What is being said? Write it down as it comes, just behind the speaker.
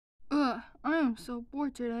I'm so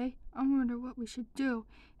bored today. I wonder what we should do.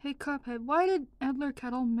 Hey, Cuphead, why did Edler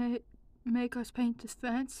Kettle make us paint this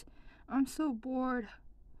fence? I'm so bored.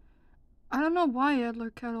 I don't know why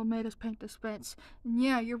Edler Kettle made us paint this fence. And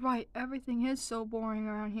yeah, you're right. Everything is so boring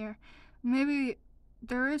around here. Maybe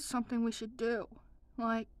there is something we should do.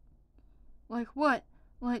 Like what?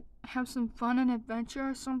 Like have some fun and adventure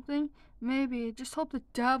or something? Maybe. Just hope the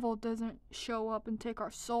devil doesn't show up and take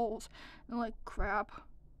our souls. And like crap.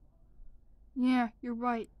 Yeah, you're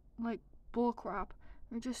right. Like bullcrap.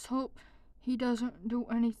 I just hope he doesn't do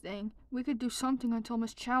anything. We could do something until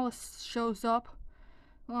Miss Chalice shows up.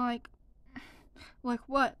 Like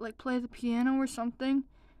what? Like play the piano or something?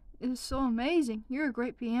 It's so amazing. You're a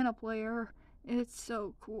great piano player. It's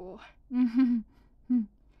so cool.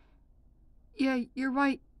 Yeah, you're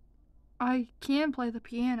right. I can play the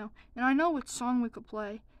piano, and I know what song we could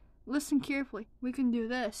play. Listen carefully. We can do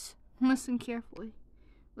this. Listen carefully.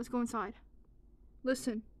 Let's go inside.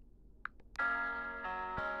 Listen.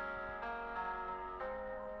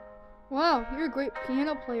 Wow, you're a great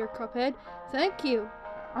piano player, Cuphead. Thank you.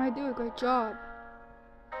 I do a great job.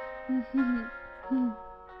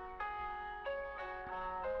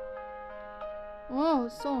 Whoa,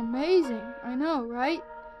 it's so amazing. I know, right?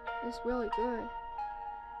 It's really good.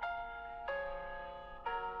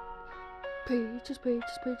 Peaches,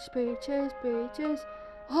 peaches, peaches, peaches, peaches.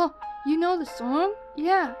 Oh, you know the song?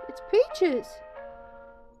 Yeah, it's Peaches.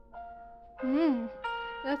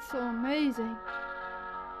 That's so amazing.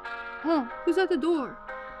 Huh, who's at the door?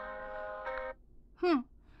 Hi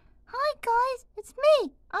guys, it's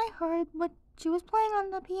me. I heard what she was playing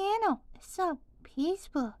on the piano. It's so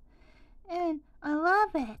peaceful. And I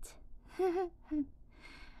love it.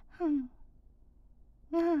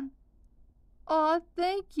 Oh,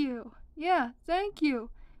 thank you. Yeah, thank you.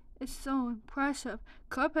 It's so impressive.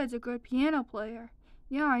 Cuphead's a good piano player.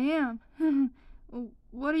 Yeah, I am.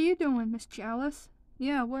 What are you doing, Miss Chalice?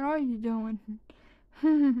 Yeah, what are you doing?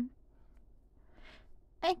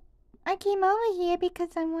 I came over here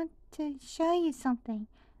because I want to show you something.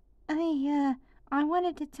 I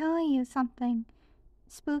wanted to tell you something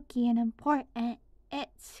spooky and important.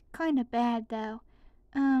 It's kind of bad though.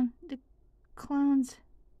 The clones.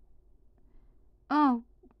 Oh,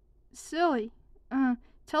 silly.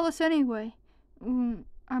 Tell us anyway. I'm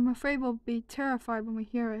afraid we'll be terrified when we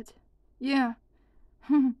hear it. Yeah.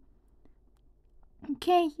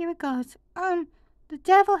 Okay, here it goes. The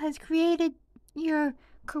devil has created your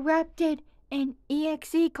corrupted and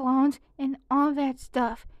EXE clones and all that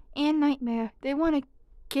stuff. And Nightmare. They want to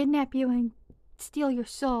kidnap you and steal your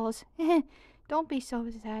souls. Don't be so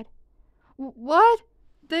sad. What?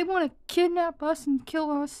 They want to kidnap us and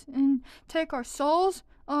kill us and take our souls?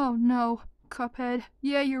 Oh no, Cuphead.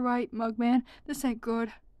 Yeah, you're right, Mugman. This ain't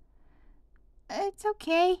good. It's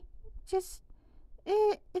okay.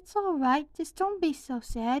 It's alright. Just don't be so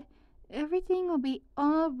sad. Everything will be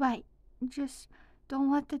alright. Just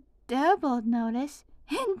don't let the devil notice.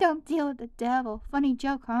 And don't deal with the devil. Funny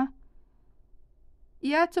joke, huh?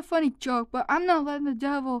 Yeah, it's a funny joke, but I'm not letting the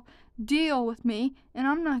devil deal with me, and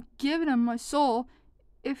I'm not giving him my soul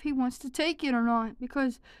if he wants to take it or not,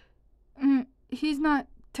 because he's not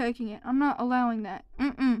taking it. I'm not allowing that.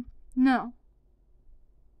 No.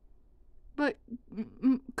 But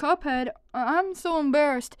Cuphead, I'm so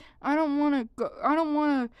embarrassed. I don't want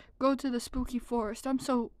to go to the spooky forest. I'm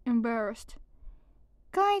so embarrassed.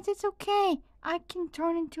 Guys, it's okay. I can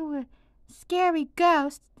turn into a scary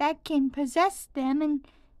ghost that can possess them and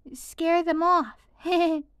scare them off.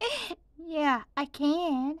 Yeah, I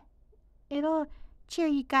can. It'll cheer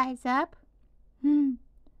you guys up.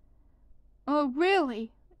 Oh,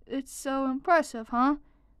 really? It's so impressive, huh?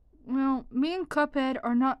 Well, me and Cuphead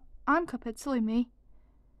are not... I'm Cuphead, silly me.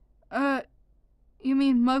 You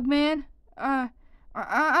mean Mugman?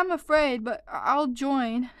 I'm afraid, but I'll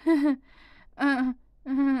join.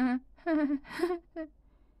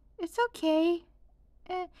 It's okay.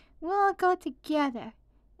 We'll all go together.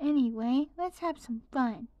 Anyway, let's have some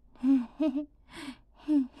fun.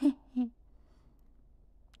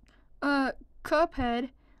 Cuphead,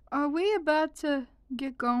 are we about to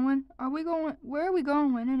get going? Where are we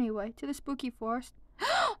going anyway? To the spooky forest?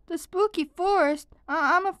 The spooky forest?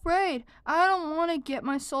 I'm afraid. I don't want to get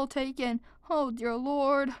my soul taken. Oh, dear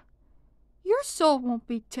Lord. Your soul won't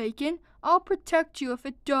be taken. I'll protect you if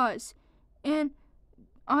it does. And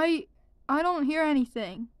I don't hear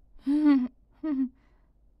anything. Do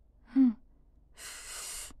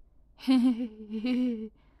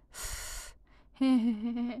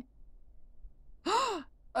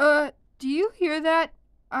you hear that?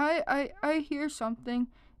 I hear something.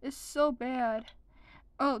 It's so bad.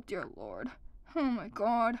 Oh, dear Lord. Oh, my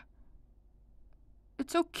God.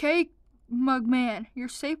 It's okay, Mugman. You're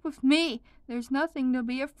safe with me. There's nothing to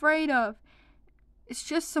be afraid of. It's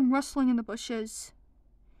just some rustling in the bushes.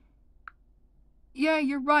 Yeah,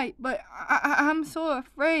 you're right, but I'm so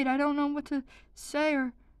afraid. I don't know what to say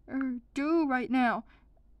or do right now.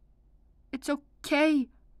 It's okay,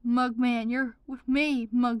 Mugman. You're with me,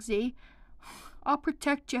 Mugsy. I'll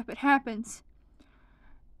protect you if it happens.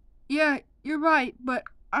 Yeah, you're right, but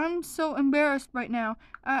I'm so embarrassed right now.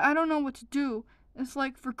 I don't know what to do. It's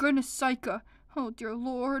like, for goodness sake. Oh, dear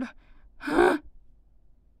Lord.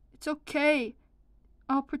 It's okay.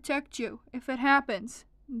 I'll protect you if it happens.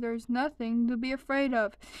 There's nothing to be afraid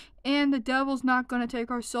of. And the devil's not going to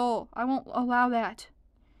take our soul. I won't allow that.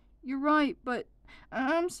 You're right, but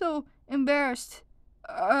I'm so embarrassed.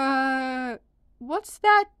 What's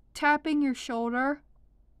that tapping your shoulder?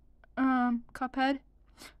 Cuphead?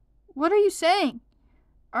 What are you saying?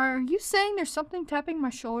 Are you saying there's something tapping my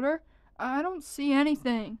shoulder? I don't see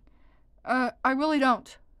anything. I really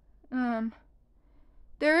don't. There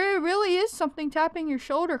really is something tapping your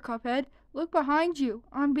shoulder, Cuphead. Look behind you.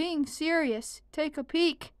 I'm being serious. Take a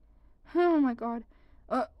peek. Oh my god.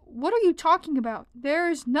 What are you talking about? There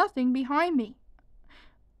is nothing behind me.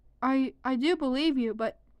 I do believe you,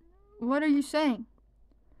 but what are you saying?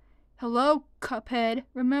 Hello, Cuphead.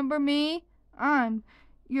 Remember me? I'm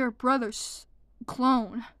your brother's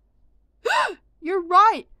clone. You're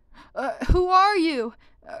right. Who are you?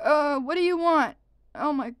 What do you want?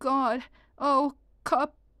 Oh my god. Oh,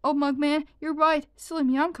 Mugman, you're right. Silly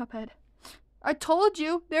me, I'm Cuphead. I told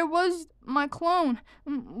you there was my clone.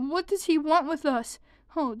 What does he want with us?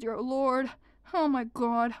 Oh, dear Lord. Oh my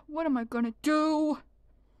god. What am I gonna do?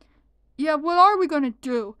 Yeah, what are we gonna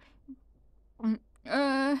do?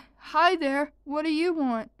 Hi there. What do you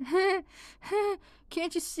want?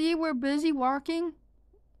 Can't you see we're busy walking?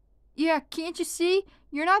 Yeah, can't you see?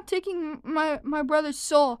 You're not taking my brother's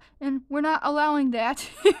soul, and we're not allowing that.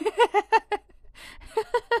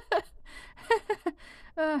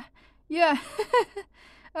 Yeah.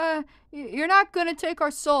 You're not gonna take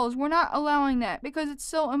our souls. We're not allowing that because it's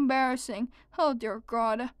so embarrassing. Oh dear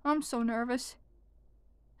God, I'm so nervous.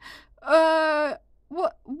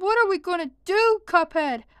 What are we gonna do,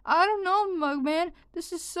 Cuphead? I don't know, Mugman.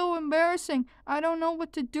 This is so embarrassing. I don't know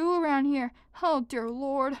what to do around here. Oh dear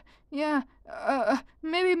Lord. Yeah.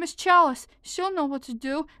 Maybe Miss Chalice. She'll know what to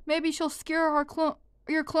do. Maybe she'll scare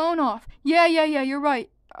your clone off. Yeah. You're right.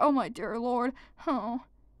 Oh my dear Lord. Oh.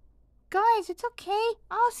 Guys, it's okay.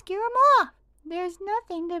 I'll scare him off. There's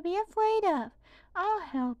nothing to be afraid of. I'll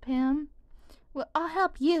help him. Well, I'll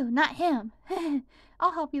help you, not him.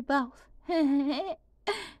 I'll help you both.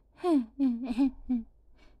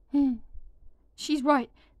 She's right.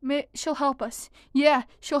 She'll help us. Yeah,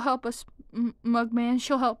 she'll help us, Mugman.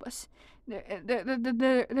 She'll help us.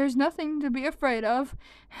 There's nothing to be afraid of.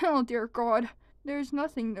 Oh, dear God. There's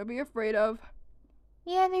nothing to be afraid of.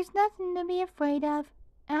 Yeah, there's nothing to be afraid of.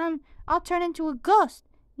 I'll turn into a ghost.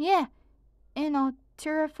 Yeah, and I'll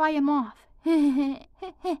terrify him off.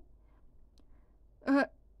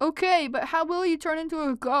 Okay, but how will you turn into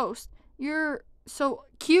a ghost? You're so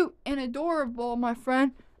cute and adorable, my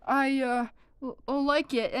friend. I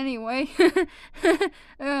like it anyway.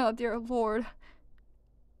 Oh, dear Lord.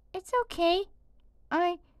 It's okay.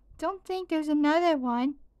 I don't think there's another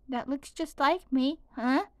one that looks just like me,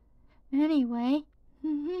 huh? Anyway.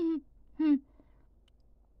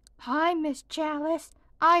 Hi, Miss Chalice.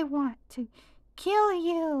 I want to kill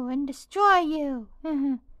you and destroy you.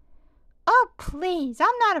 Oh, please.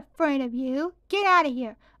 I'm not afraid of you. Get out of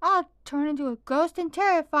here. I'll turn into a ghost and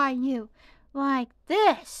terrify you. Like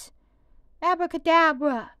this.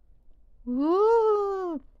 Abracadabra.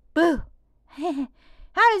 Ooh. Boo.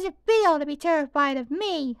 How does it feel to be terrified of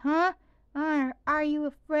me, huh? Are you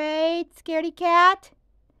afraid, scaredy cat?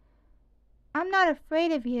 I'm not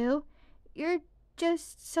afraid of you. You're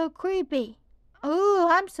just so creepy. Ooh,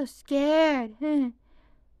 I'm so scared.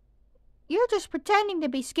 You're just pretending to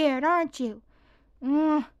be scared, aren't you?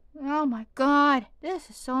 Oh my God, this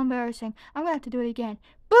is so embarrassing. I'm gonna have to do it again.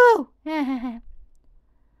 Boo!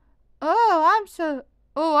 I'm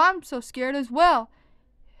so scared as well.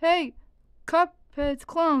 Hey, Cuphead's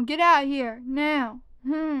clone, get out of here now.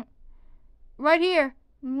 Right here.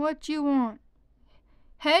 What you want?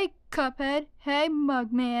 Hey, Cuphead. Hey,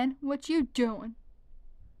 Mugman. What you doing?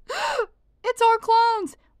 It's our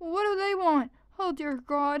clones. What do they want? Oh dear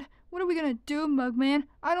God. What are we gonna do, Mugman?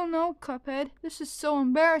 I don't know, Cuphead. This is so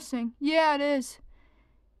embarrassing. Yeah, it is.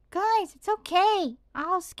 Guys, it's okay.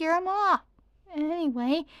 I'll scare them off.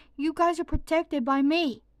 Anyway, you guys are protected by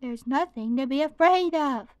me. There's nothing to be afraid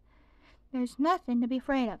of. There's nothing to be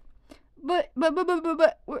afraid of. But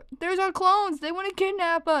There's our clones. They want to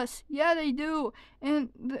kidnap us. Yeah, they do. And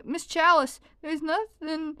Miss Chalice, there's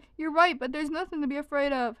nothing. You're right, but there's nothing to be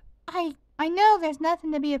afraid of. I know there's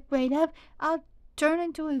nothing to be afraid of. I'll turn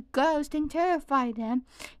into a ghost and terrify them.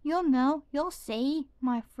 You'll know. You'll see,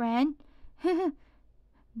 my friend. Boo!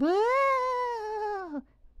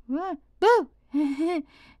 Boo!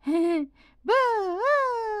 Boo!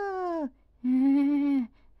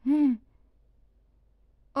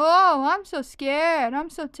 Oh, I'm so scared. I'm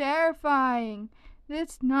so terrifying.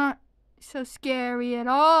 It's not so scary at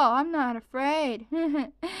all. I'm not afraid.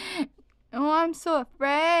 Oh, I'm so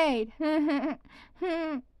afraid.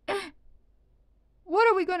 What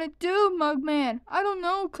are we gonna do, Mugman? I don't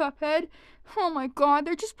know, Cuphead. Oh my god,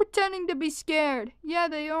 they're just pretending to be scared. Yeah,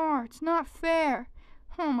 they are. It's not fair.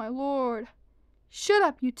 Oh my lord. Shut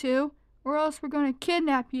up, you two, or else we're gonna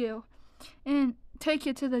kidnap you and take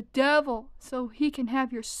you to the devil so he can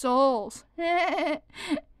have your souls.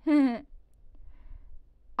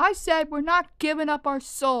 I said we're not giving up our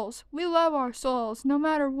souls. We love our souls, no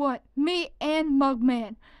matter what. Me and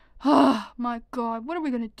Mugman. Oh, my God. What are we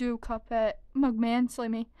going to do, Cuphead? Mugman, silly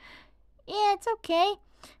me. Yeah, it's okay.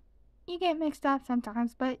 You get mixed up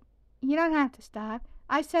sometimes, but you don't have to stop.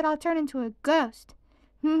 I said I'll turn into a ghost.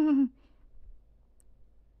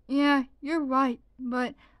 Yeah, you're right,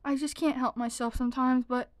 but I just can't help myself sometimes,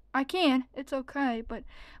 but I can. It's okay, but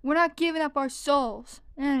we're not giving up our souls.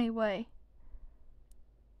 Anyway.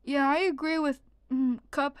 Yeah, I agree with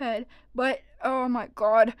Cuphead, but oh my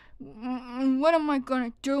god, what am I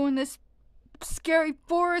gonna do in this scary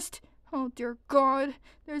forest? Oh dear god,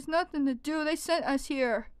 there's nothing to do. They sent us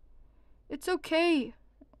here. It's okay.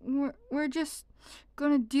 We're just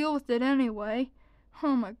gonna deal with it anyway.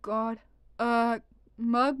 Oh my god.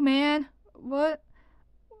 Mugman,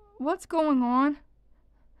 what's going on?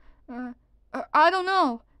 I don't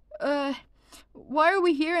know. Why are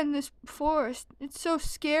we here in this forest? It's so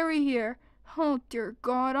scary here. Oh dear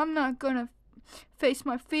God, I'm not gonna face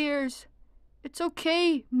my fears. It's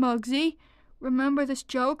okay, Muggsy. Remember this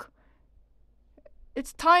joke?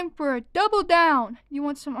 It's time for a double down. You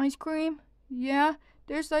want some ice cream? Yeah,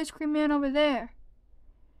 there's the ice cream man over there.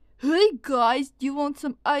 Hey guys, do you want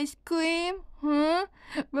some ice cream? Huh?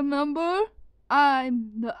 Remember?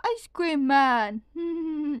 I'm the ice cream man.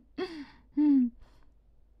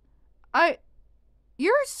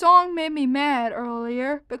 Your song made me mad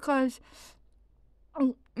earlier because,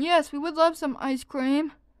 yes, we would love some ice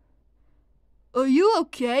cream. Are you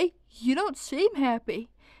okay? You don't seem happy.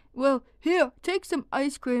 Well, here, take some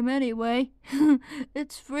ice cream anyway.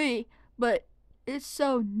 It's free, but it's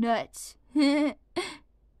so nuts.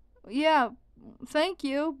 Yeah, thank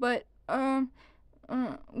you, but,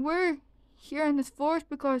 we're here in this forest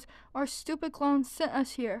because our stupid clones sent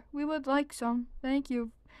us here. We would like some. Thank you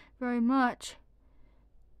very much.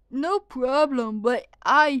 No problem, but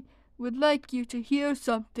I would like you to hear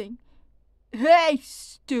something. Hey,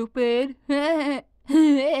 stupid!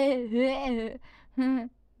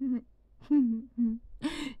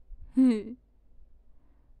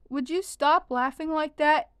 Would you stop laughing like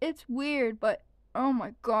that? It's weird, but oh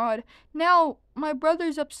my god. Now my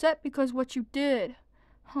brother's upset because what you did.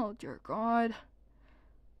 Oh dear God.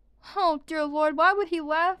 Oh dear Lord, why would he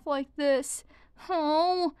laugh like this?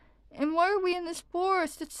 Oh, and why are we in this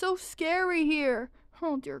forest? It's so scary here.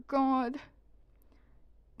 Oh dear God.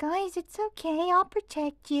 Guys, it's okay. I'll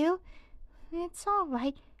protect you. It's all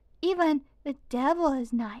right. Even the devil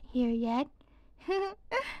is not here yet.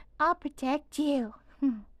 I'll protect you.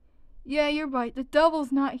 Yeah, you're right. The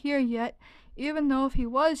devil's not here yet. Even though if he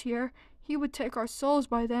was here, he would take our souls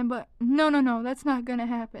by then. But no, that's not gonna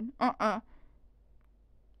happen.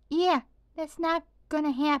 Yeah, that's not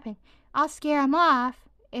gonna happen. I'll scare him off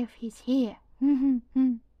if he's here. Dun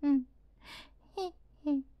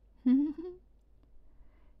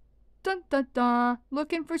dun dun.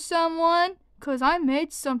 Looking for someone? 'Cause I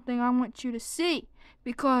made something I want you to see.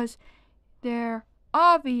 Because they're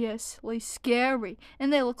obviously scary.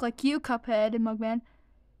 And they look like you, Cuphead and Mugman.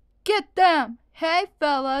 Get them! Hey,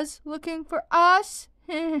 fellas. Looking for us?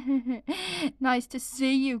 Nice to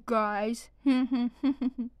see you guys.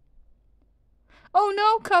 Oh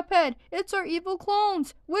no, Cuphead! It's our evil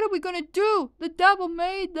clones! What are we gonna do? The devil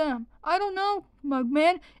made them! I don't know,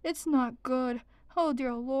 Mugman. It's not good. Oh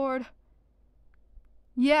dear Lord.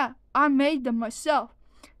 Yeah, I made them myself.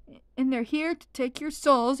 And they're here to take your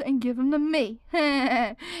souls and give them to me.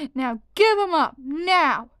 Now give them up,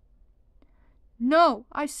 now! No,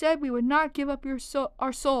 I said we would not give up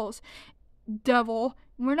our souls. Devil,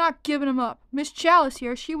 we're not giving them up. Miss Chalice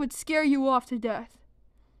here, she would scare you off to death.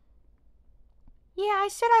 Yeah, I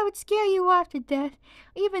said I would scare you off to death,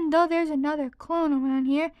 even though there's another clone around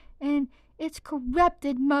here, and it's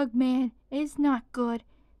corrupted Mugman. It's not good.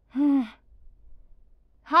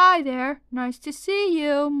 Hi there. Nice to see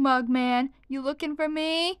you, Mugman. You looking for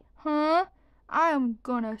me? Huh? I'm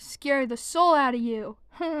gonna scare the soul out of you.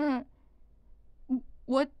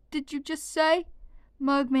 What did you just say?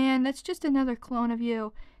 Mugman, that's just another clone of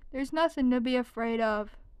you. There's nothing to be afraid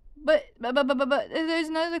of. But there's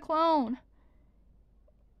another clone.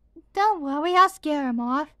 Don't worry, I'll scare him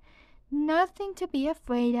off. Nothing to be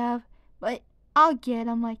afraid of, but I'll get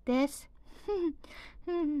him like this.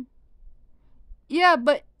 Yeah,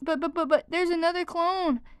 but there's another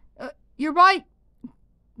clone. You're right,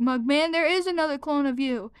 Mugman, there is another clone of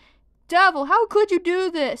you. Devil, how could you do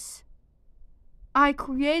this? I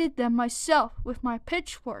created them myself with my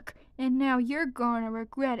pitchfork, and now you're gonna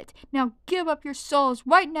regret it. Now give up your souls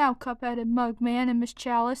right now, Cuphead and Mugman and Miss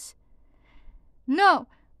Chalice. No,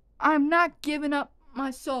 I'm not giving up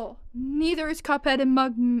my soul. Neither is Cuphead and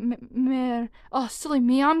Mugman. Oh, silly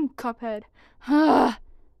me, I'm Cuphead.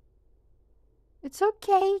 It's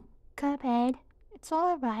okay, Cuphead. It's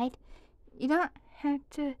all right. You don't have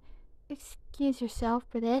to excuse yourself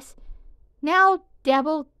for this. Now,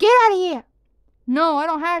 devil, get out of here! No, I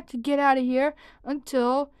don't have to get out of here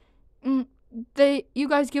until you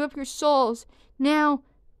guys give up your souls now,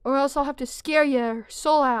 or else I'll have to scare your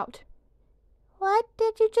soul out. What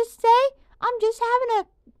did you just say? I'm just having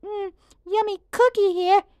a yummy cookie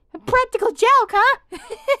here. A practical joke, huh?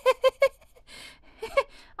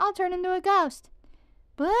 I'll turn into a ghost.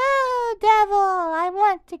 Boo, devil! I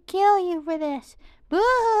want to kill you for this.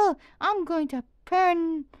 Boo! I'm going to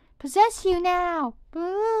possess you now.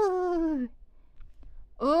 Boo!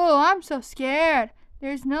 Oh, I'm so scared.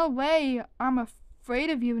 There's no way I'm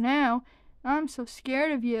afraid of you now. I'm so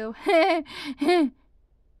scared of you.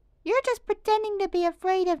 You're just pretending to be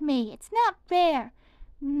afraid of me. It's not fair.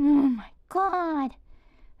 Oh, my God.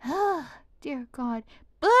 Oh, dear God.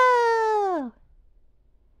 Boo!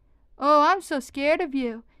 Oh, I'm so scared of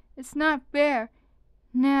you. It's not fair.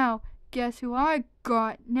 Now, guess who I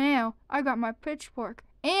got now? I got my pitchfork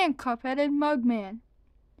and Cuphead and Mugman.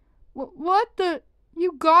 What the?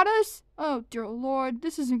 You got us? Oh, dear Lord,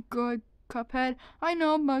 this isn't good, Cuphead. I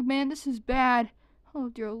know, Mugman, this is bad. Oh,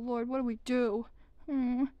 dear Lord, what do we do?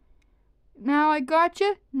 Now I got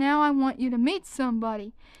you. Now I want you to meet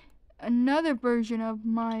somebody. Another version of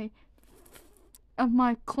your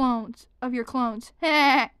clones.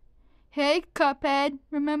 Hey, Cuphead,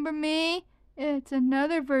 remember me? It's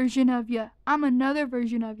another version of you. I'm another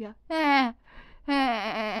version of you.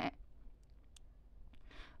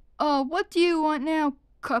 Oh, what do you want now,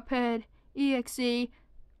 Cuphead, EXE?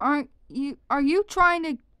 Are you trying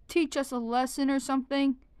to teach us a lesson or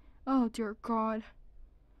something? Oh, dear God.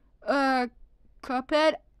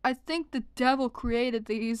 Cuphead, I think the devil created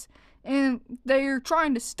these, and they're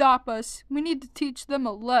trying to stop us. We need to teach them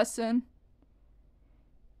a lesson.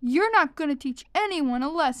 You're not going to teach anyone a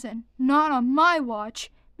lesson, not on my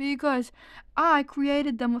watch, because I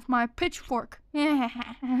created them with my pitchfork.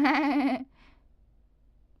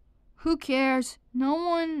 Who cares? No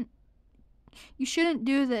one... You shouldn't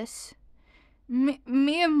do this. Me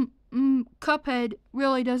and Cuphead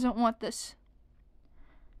really doesn't want this.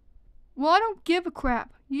 Well, I don't give a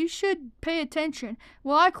crap. You should pay attention.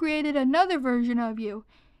 Well, I created another version of you.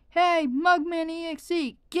 Hey, Mugman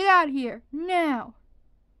EXE, get out of here, now.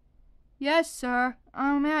 Yes, sir,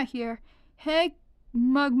 I'm out here. Hey,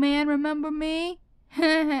 Mugman, remember me?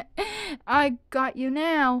 I got you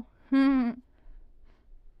now.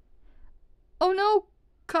 Oh no,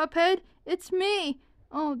 Cuphead, it's me.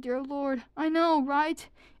 Oh, dear Lord, I know, right?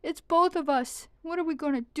 It's both of us. What are we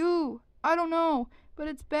gonna do? I don't know, but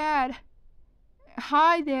it's bad.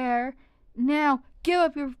 Hi there. Now, give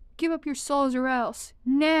up your souls or else.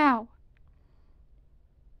 Now.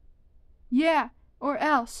 Yeah, or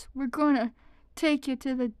else we're gonna take you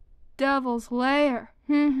to the devil's lair.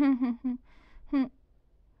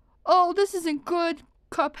 Oh, this isn't good,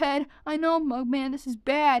 Cuphead. I know, Mugman, this is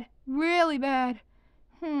bad. Really bad.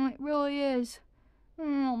 It really is.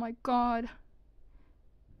 Oh my God.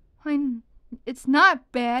 It's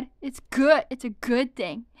not bad. It's good. It's a good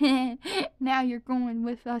thing. Now you're going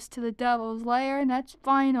with us to the devil's lair, and that's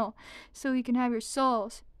final. So he can have your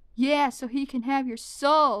souls. Yeah, so he can have your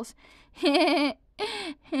souls.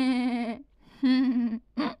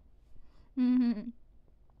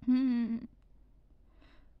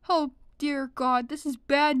 Oh, dear God, this is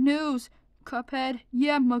bad news, Cuphead.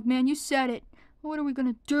 Yeah, Mugman, you said it. What are we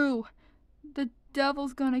gonna do? The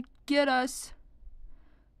devil's gonna get us.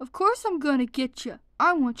 Of course I'm gonna get you.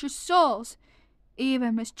 I want your souls.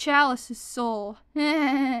 even Miss Chalice's soul.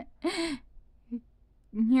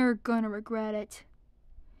 You're gonna regret it.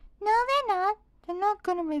 No, they're not. They're not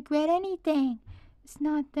gonna regret anything. It's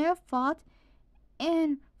not their fault.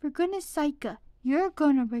 And for goodness sake, you're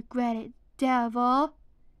gonna regret it, devil.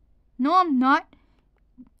 No, I'm not.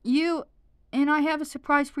 And I have a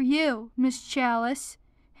surprise for you, Miss Chalice.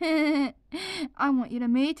 I want you to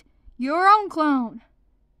meet your own clone.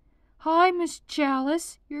 Hi, Miss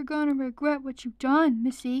Chalice. You're gonna regret what you've done,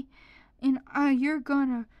 Missy. And you're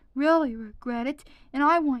gonna really regret it. And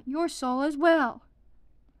I want your soul as well.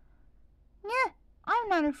 Yeah, I'm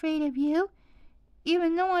not afraid of you,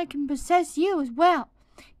 even though I can possess you as well.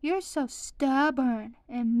 You're so stubborn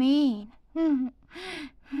and mean. No,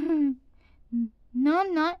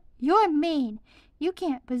 I'm not. You're mean. You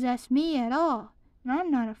can't possess me at all. And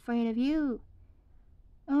I'm not afraid of you.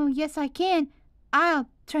 Oh, yes, I can. I'll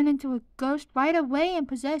turn into a ghost right away and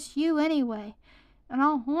possess you anyway. And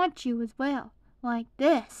I'll haunt you as well, like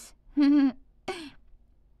this.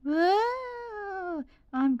 Whoa,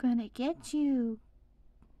 I'm gonna get you.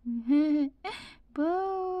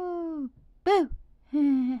 Boo! Boo!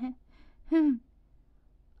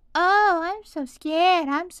 Oh, I'm so scared.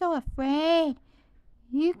 I'm so afraid.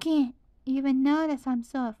 You can't even notice I'm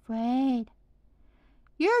so afraid.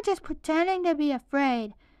 You're just pretending to be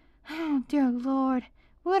afraid. Oh, dear Lord.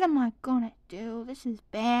 What am I gonna do? This is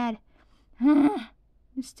bad.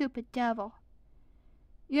 You stupid devil.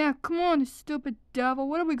 Yeah, come on, you stupid devil.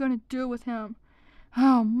 What are we gonna do with him?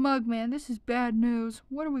 Oh, Mugman, this is bad news.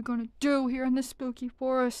 What are we gonna do here in this spooky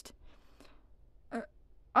forest?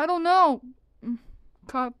 I don't know.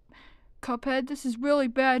 Cuphead, this is really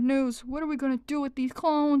bad news. What are we gonna do with these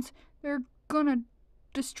clones? They're gonna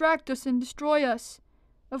distract us and destroy us.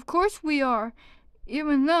 Of course we are.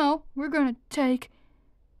 Even though we're gonna take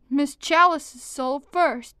Miss Chalice's soul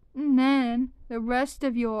first, and then the rest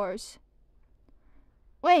of yours.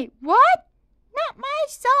 Wait, what? Not my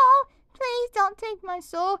soul. Please don't take my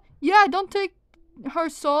soul. Yeah, don't take her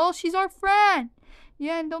soul. She's our friend.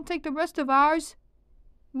 Yeah, and don't take the rest of ours.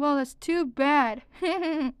 Well, that's too bad.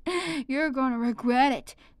 You're gonna regret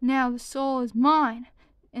it. Now the soul is mine,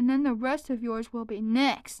 and then the rest of yours will be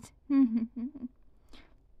next. No,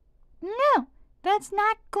 that's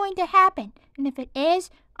not going to happen. And if it is,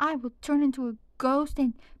 I will turn into a ghost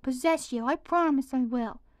and possess you. I promise I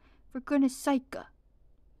will. For goodness sake.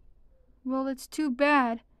 Well, it's too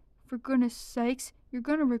bad. For goodness sakes, you're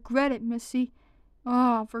gonna regret it, Missy.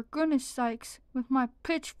 Oh, for goodness sakes, with my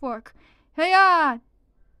pitchfork. Hey-ya!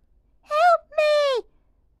 Help me!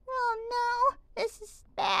 Oh no, this is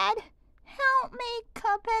bad. Help me,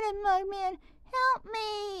 Cuphead and Mugman. Help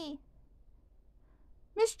me!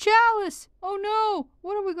 Miss Chalice! Oh no!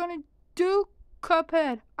 What are we gonna do,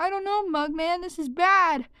 Cuphead? I don't know, Mugman. This is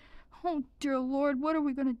bad. Oh dear Lord, what are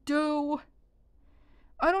we gonna do?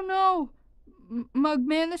 I don't know.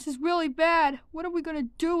 Mugman, this is really bad. What are we gonna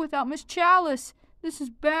do without Miss Chalice? This is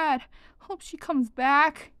bad. Hope she comes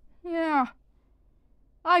back. Yeah.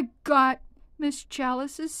 I got Miss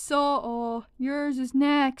Chalice's soul. Yours is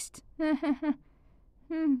next. I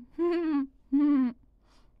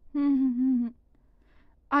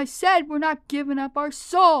said we're not giving up our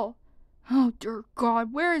soul. Oh, dear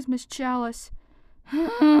God, where is Miss Chalice?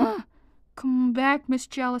 Come back, Miss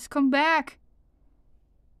Chalice, come back.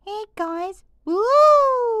 Hey, guys.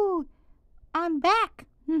 Woo! I'm back.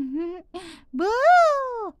 Boo!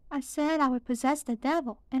 I said I would possess the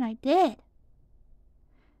devil, and I did.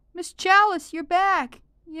 Miss Chalice, you're back.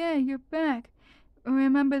 Yeah, you're back.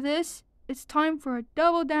 Remember this? It's time for a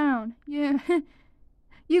double down. Yeah.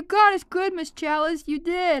 You got us good, Miss Chalice. You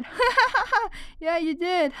did. Yeah, you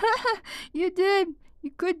did. You did.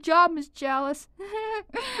 Good job, Miss Chalice.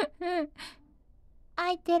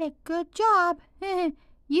 I did a good job.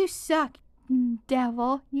 You suck,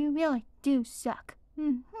 devil. You really do suck.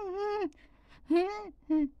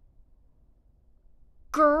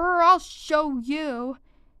 Grr, I'll show you.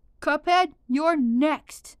 Cuphead, you're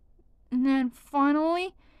next. And then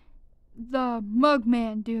finally, the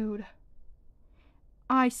Mugman dude.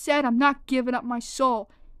 I said I'm not giving up my soul.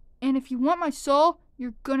 And if you want my soul,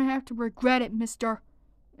 you're gonna have to regret it, mister.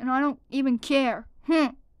 And I don't even care.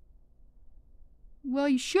 Well,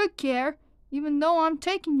 you should care, even though I'm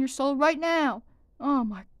taking your soul right now. Oh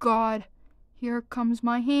my God. Here comes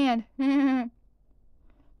my hand. No,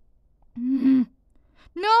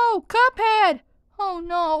 Cuphead! Oh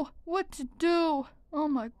no, what to do? Oh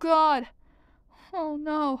my God. Oh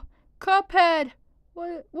no, Cuphead!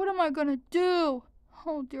 What am I gonna do?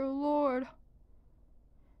 Oh dear Lord.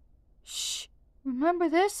 Shh, remember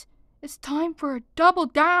this? It's time for a double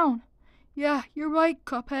down. Yeah, you're right,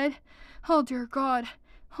 Cuphead. Oh, dear God.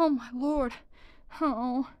 Oh, my Lord.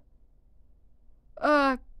 Oh.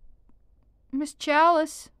 Miss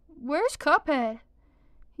Chalice, where's Cuphead?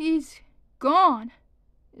 He's gone,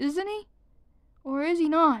 isn't he? Or is he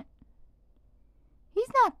not? He's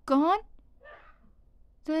not gone.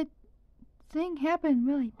 The thing happened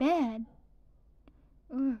really bad.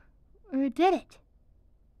 Or did it?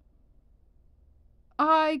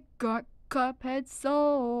 I got Cuphead's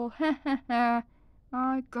soul. Ha ha ha.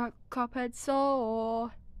 I got Cuphead's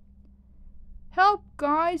soul. Help,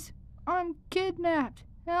 guys. I'm kidnapped.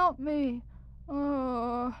 Help me.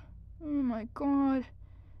 Oh my God.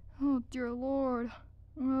 Oh, dear Lord.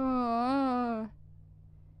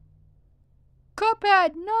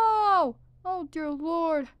 Cuphead, no! Oh, dear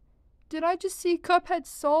Lord. Did I just see Cuphead's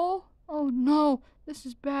soul? Oh, no. This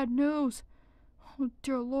is bad news. Oh,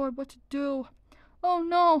 dear Lord, what to do? Oh,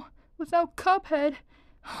 no. Without Cuphead,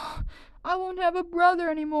 I won't have a brother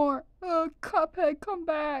anymore. Oh, Cuphead, come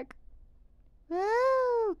back.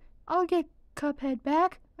 Woo! I'll get Cuphead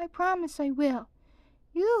back. I promise I will.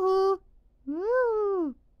 Yoo-hoo!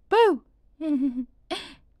 Woo! Boo!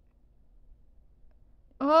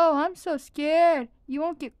 Oh, I'm so scared. You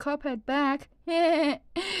won't get Cuphead back.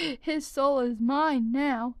 His soul is mine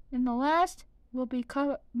now, and the last will be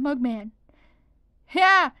Mugman.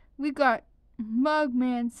 Yeah, we got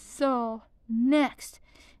Mugman's soul next,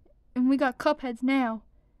 and we got Cuphead's now.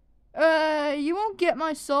 You won't get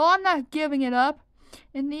my soul. I'm not giving it up,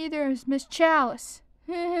 and neither is Miss Chalice.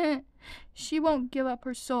 She won't give up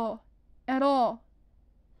her soul at all.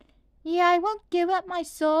 Yeah, I won't give up my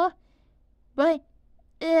soul, but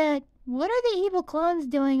what are the evil clones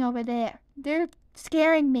doing over there? They're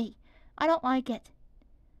scaring me. I don't like it.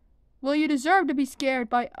 Well, you deserve to be scared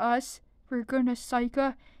by us, for goodness sake,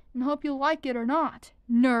 and hope you like it or not,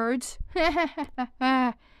 nerds.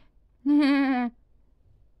 Oh,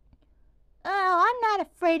 I'm not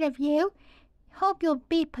afraid of you. Hope you'll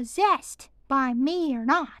be possessed by me or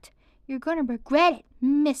not. You're gonna regret it,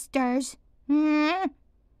 misters. Oh,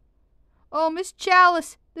 Miss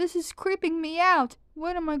Chalice, this is creeping me out.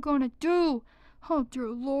 What am I going to do? Oh, dear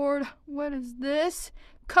Lord, what is this?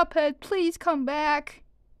 Cuphead, please come back.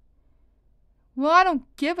 Well, I don't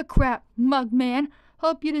give a crap, Mugman.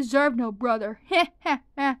 Hope you deserve no brother.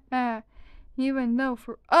 Even though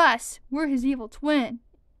for us, we're his evil twin.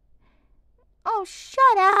 Oh,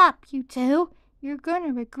 shut up, you two. You're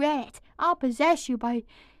gonna regret it. I'll possess you by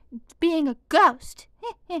being a ghost.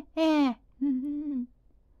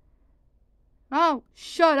 Oh,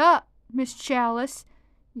 shut up, Miss Chalice.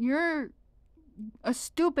 You're a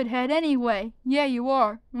stupid head anyway. Yeah, you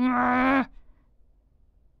are.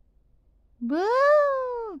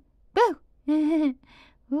 Boo! Boo!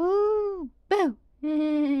 Ooh, boo!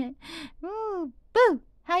 Ooh, boo!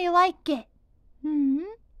 How you like it?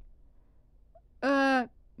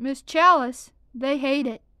 Miss Chalice, they hate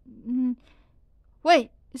it.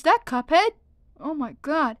 Wait, is that Cuphead? Oh my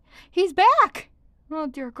God, he's back! Oh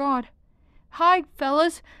dear God. Hi,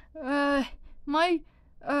 fellas. Am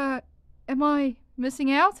I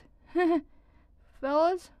missing out?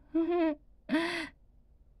 Fellas?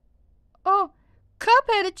 Oh,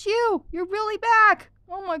 Cuphead, it's you! You're really back!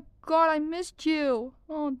 Oh my God, I missed you.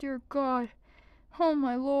 Oh dear God. Oh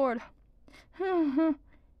my Lord. Yep,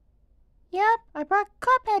 I brought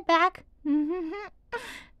Cuphead back.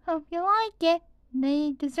 Hope you like it.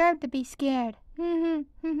 They deserve to be scared.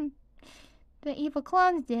 The evil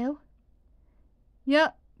clones do.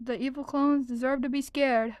 Yep, the evil clones deserve to be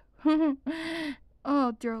scared.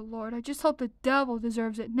 Oh dear Lord, I just hope the devil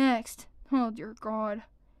deserves it next. Oh dear God.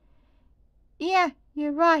 Yeah,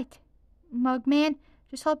 you're right, Mugman.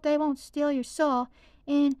 Just hope they won't steal your soul.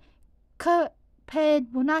 And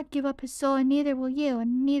Cuphead will not give up his soul, and neither will you,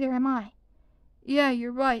 and neither am I. Yeah,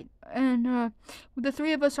 you're right. And the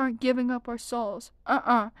three of us aren't giving up our souls.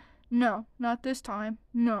 No, not this time.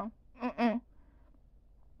 No.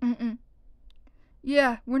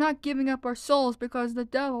 Yeah, we're not giving up our souls because the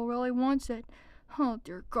devil really wants it. Oh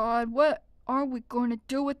dear God, what are we going to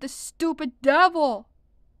do with this stupid devil?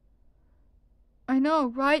 I know,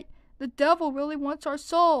 right? The devil really wants our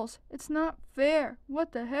souls. It's not fair.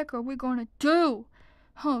 What the heck are we going to do?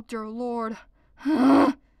 Oh dear Lord.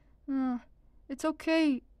 It's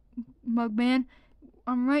okay, Mugman.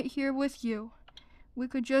 I'm right here with you. We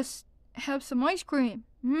could just have some ice cream.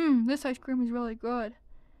 This ice cream is really good.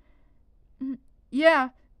 Yeah,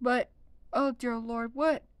 but oh dear Lord,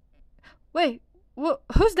 what? Wait,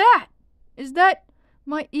 who's that? Is that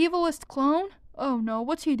my evilest clone? Oh no,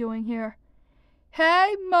 what's he doing here?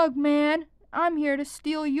 Hey, Mugman, I'm here to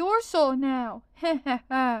steal your soul now.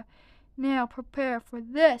 Now prepare for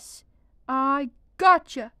this. I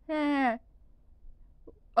gotcha.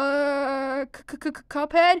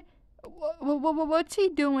 Cuphead? What's he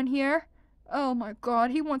doing here? Oh my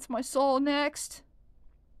god, he wants my soul next.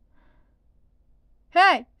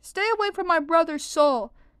 Hey, stay away from my brother's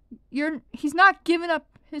soul. He's not giving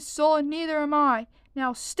up his soul, and neither am I.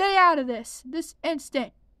 Now stay out of this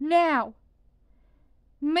instant, now.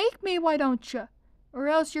 Make me, why don't you? Or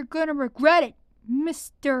else you're gonna regret it,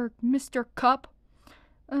 Mr. Cup.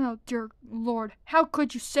 Oh dear Lord, how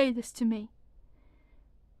could you say this to me?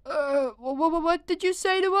 What did you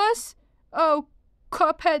say to us? Oh,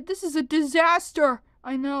 Cuphead, this is a disaster.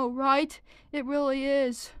 I know, right? It really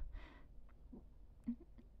is.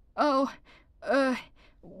 Oh,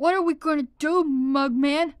 what are we gonna do,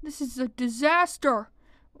 Mugman? This is a disaster.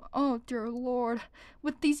 Oh, dear Lord.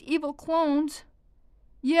 With these evil clones.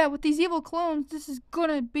 Yeah, with these evil clones, this is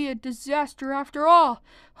gonna be a disaster after all.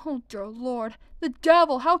 Oh, dear Lord. The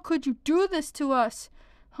devil, how could you do this to us?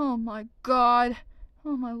 Oh, my God.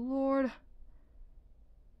 Oh, my Lord.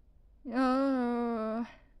 Oh,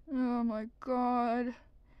 my God.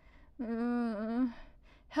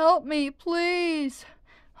 Help me, please.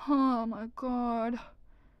 Oh, my God.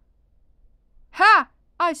 Ha!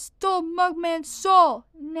 I stole Mugman's soul.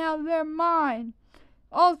 Now they're mine.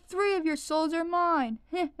 All 3 of your souls are mine.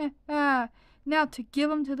 Now to give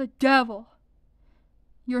them to the devil.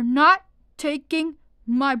 You're not taking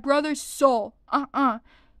my brother's soul.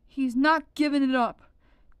 He's not giving it up.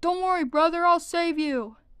 Don't worry, brother, I'll save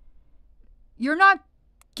you. You're not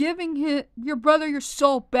giving your brother your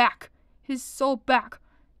soul back. His soul back.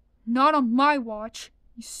 Not on my watch,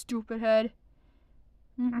 you stupid head.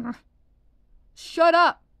 Shut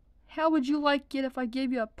up. How would you like it if I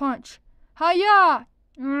gave you a punch? Hiya!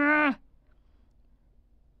 You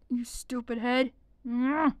stupid head.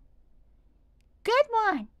 Good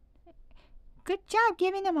one. Good job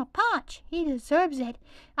giving him a punch. He deserves it.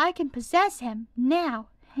 I can possess him now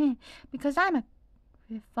because I'm a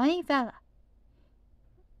funny fella.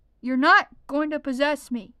 You're not going to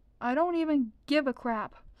possess me. I don't even give a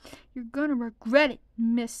crap. You're gonna regret it,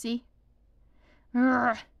 Missy.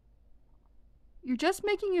 You're just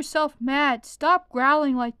making yourself mad. Stop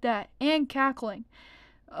growling like that and cackling.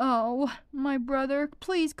 Oh, my brother,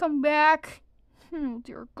 please come back. Oh,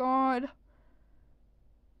 dear God.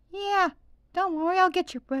 Yeah, don't worry, I'll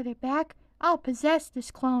get your brother back. I'll possess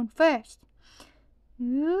this clone first.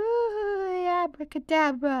 Ooh,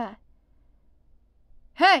 abracadabra.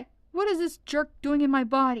 Hey, what is this jerk doing in my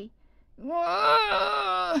body?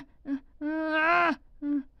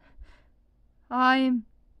 I'm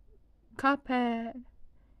Cuphead.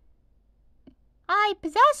 I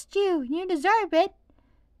possessed you. You deserve it.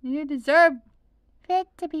 You deserve it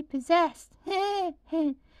to be possessed.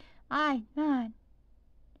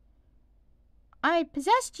 I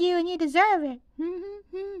possessed you and you deserve it.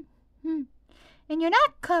 And you're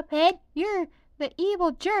not Cuphead. You're the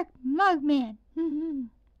evil jerk Mugman.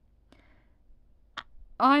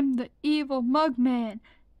 I'm the evil Mugman,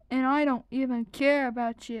 and I don't even care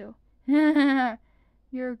about you.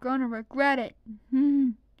 You're gonna regret it.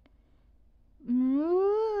 Ooh,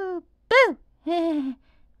 boo! Boo!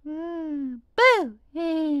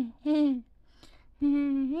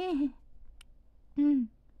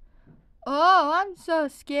 Oh, I'm so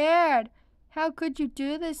scared. How could you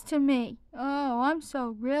do this to me? Oh, I'm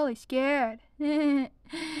so really scared. You're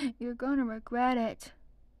gonna regret it.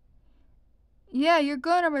 Yeah, you're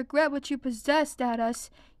gonna regret what you possessed at us.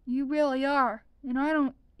 You really are.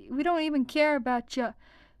 And we don't even care about you,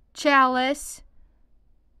 Chalice.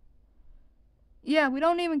 Yeah, we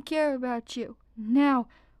don't even care about you. Now,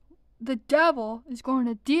 the devil is going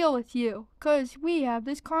to deal with you, 'cause we have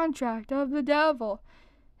this contract of the devil.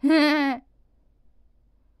 Yeah,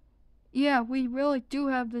 we really do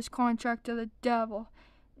have this contract of the devil.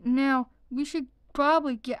 Now, we should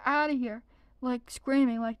probably get out of here, like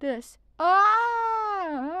screaming like this.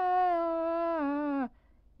 Ah!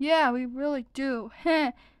 Yeah, we really do.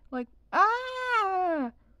 Like,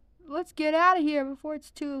 ah! Let's get out of here before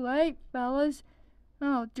it's too late, fellas.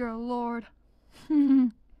 Oh, dear Lord.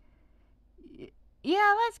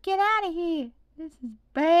 Yeah, let's get out of here. This is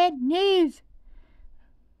bad news.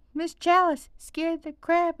 Miss Chalice scared the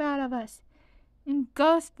crap out of us in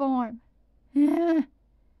ghost form.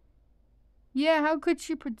 Yeah, how could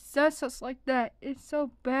she possess us like that? It's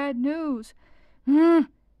so bad news.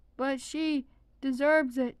 But she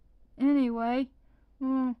deserves it anyway.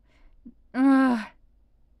 Where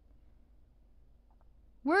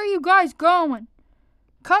are you guys going?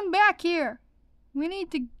 Come back here. We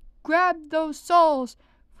need to grab those souls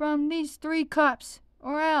from these 3 cups,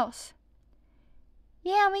 or else.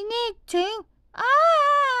 Yeah, we need to.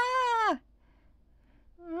 Ah!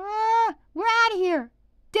 We're out of here,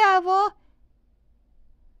 devil.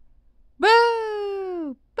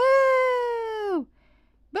 Boo! Boo!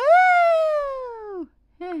 Boo!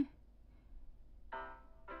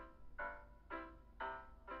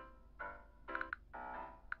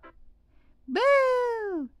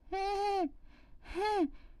 Boo!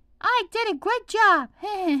 I did a great job.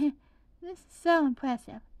 This is so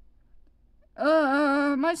impressive.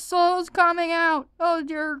 My soul's coming out. Oh,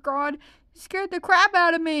 dear God. You scared the crap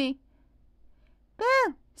out of me.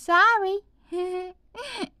 Boo! Sorry.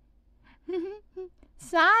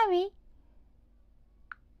 Sorry.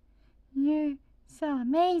 You're so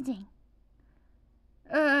amazing.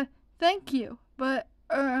 Thank you. But,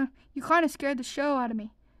 you kind of scared the show out of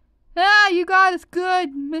me. Ah, you got us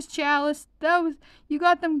good, Miss Chalice. You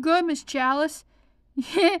got them good, Miss Chalice.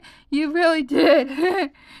 Yeah, you really did.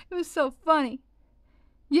 It was so funny.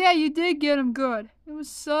 Yeah, you did get them good. It was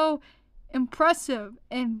so impressive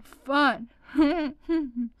and fun.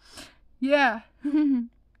 Yeah.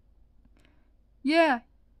 Yeah,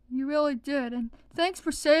 you really did. And thanks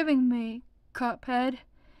for saving me, Cuphead.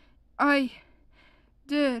 We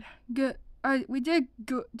did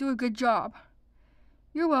do a good job.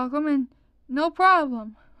 You're welcome, and no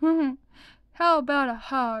problem. How about a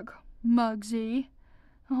hug, Muggsy?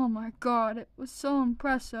 Oh my God, it was so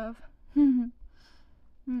impressive.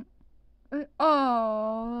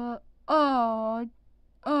 Oh,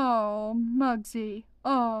 Muggsy.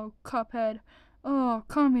 Oh, Cuphead. Oh,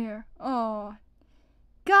 come here. Oh.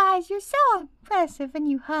 Guys, you're so impressive when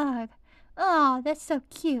you hug. Oh, that's so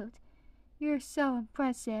cute. You're so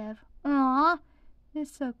impressive. Aw,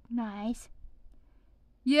 that's so nice.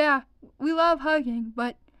 Yeah, we love hugging,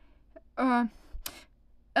 but,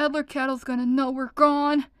 Edler Kettle's gonna know we're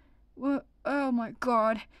gone. Oh my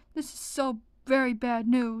God, this is so very bad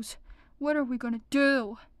news. What are we gonna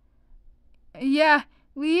do? Yeah,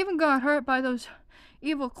 we even got hurt by those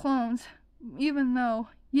evil clones, even though,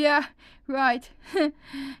 yeah, right,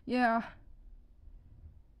 yeah.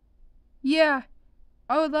 Yeah,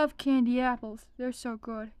 I would love candy apples. They're so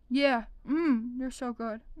good. Yeah, they're so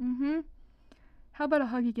good. How about a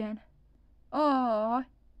hug again? Oh,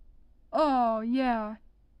 yeah.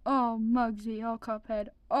 Oh, Muggsy. Oh, Cuphead.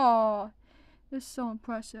 Oh, it's so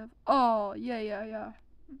impressive. Oh, yeah. Yeah,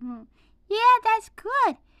 that's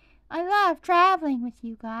good. I love traveling with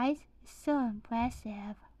you guys. It's so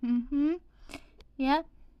impressive. Yep.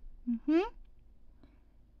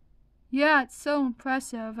 Yeah, it's so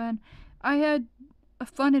impressive, and I had a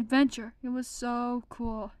fun adventure. It was so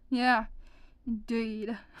cool. Yeah,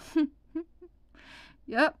 indeed.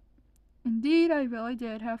 Yep, indeed, I really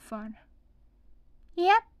did have fun.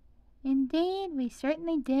 Yep. Indeed, we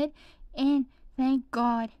certainly did, and thank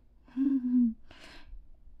God.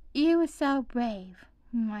 You were so brave,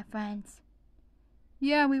 my friends.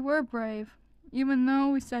 Yeah, we were brave, even though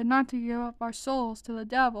we said not to give up our souls to the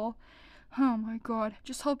devil. Oh my God,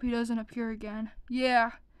 just hope he doesn't appear again.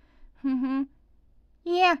 Yeah.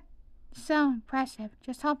 Yeah, so impressive.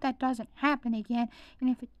 Just hope that doesn't happen again, and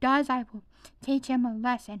if it does, I will teach him a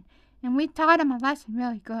lesson. And we taught him a lesson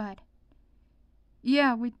really good.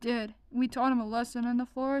 Yeah, we did. We taught him a lesson in the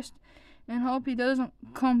forest, and hope he doesn't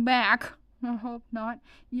come back. I hope not.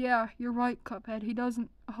 Yeah, you're right, Cuphead.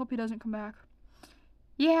 I hope he doesn't come back.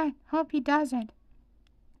 Yeah, hope he doesn't.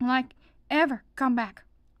 Like, ever come back.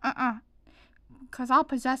 'Cause I'll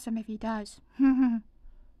possess him if he does.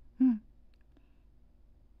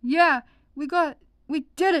 Yeah, we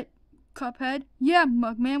did it, Cuphead. Yeah,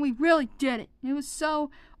 Mugman, we really did it. It was so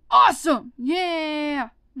awesome. Yeah.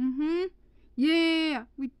 Yeah,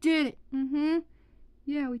 we did it.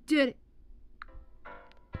 Yeah, we did it.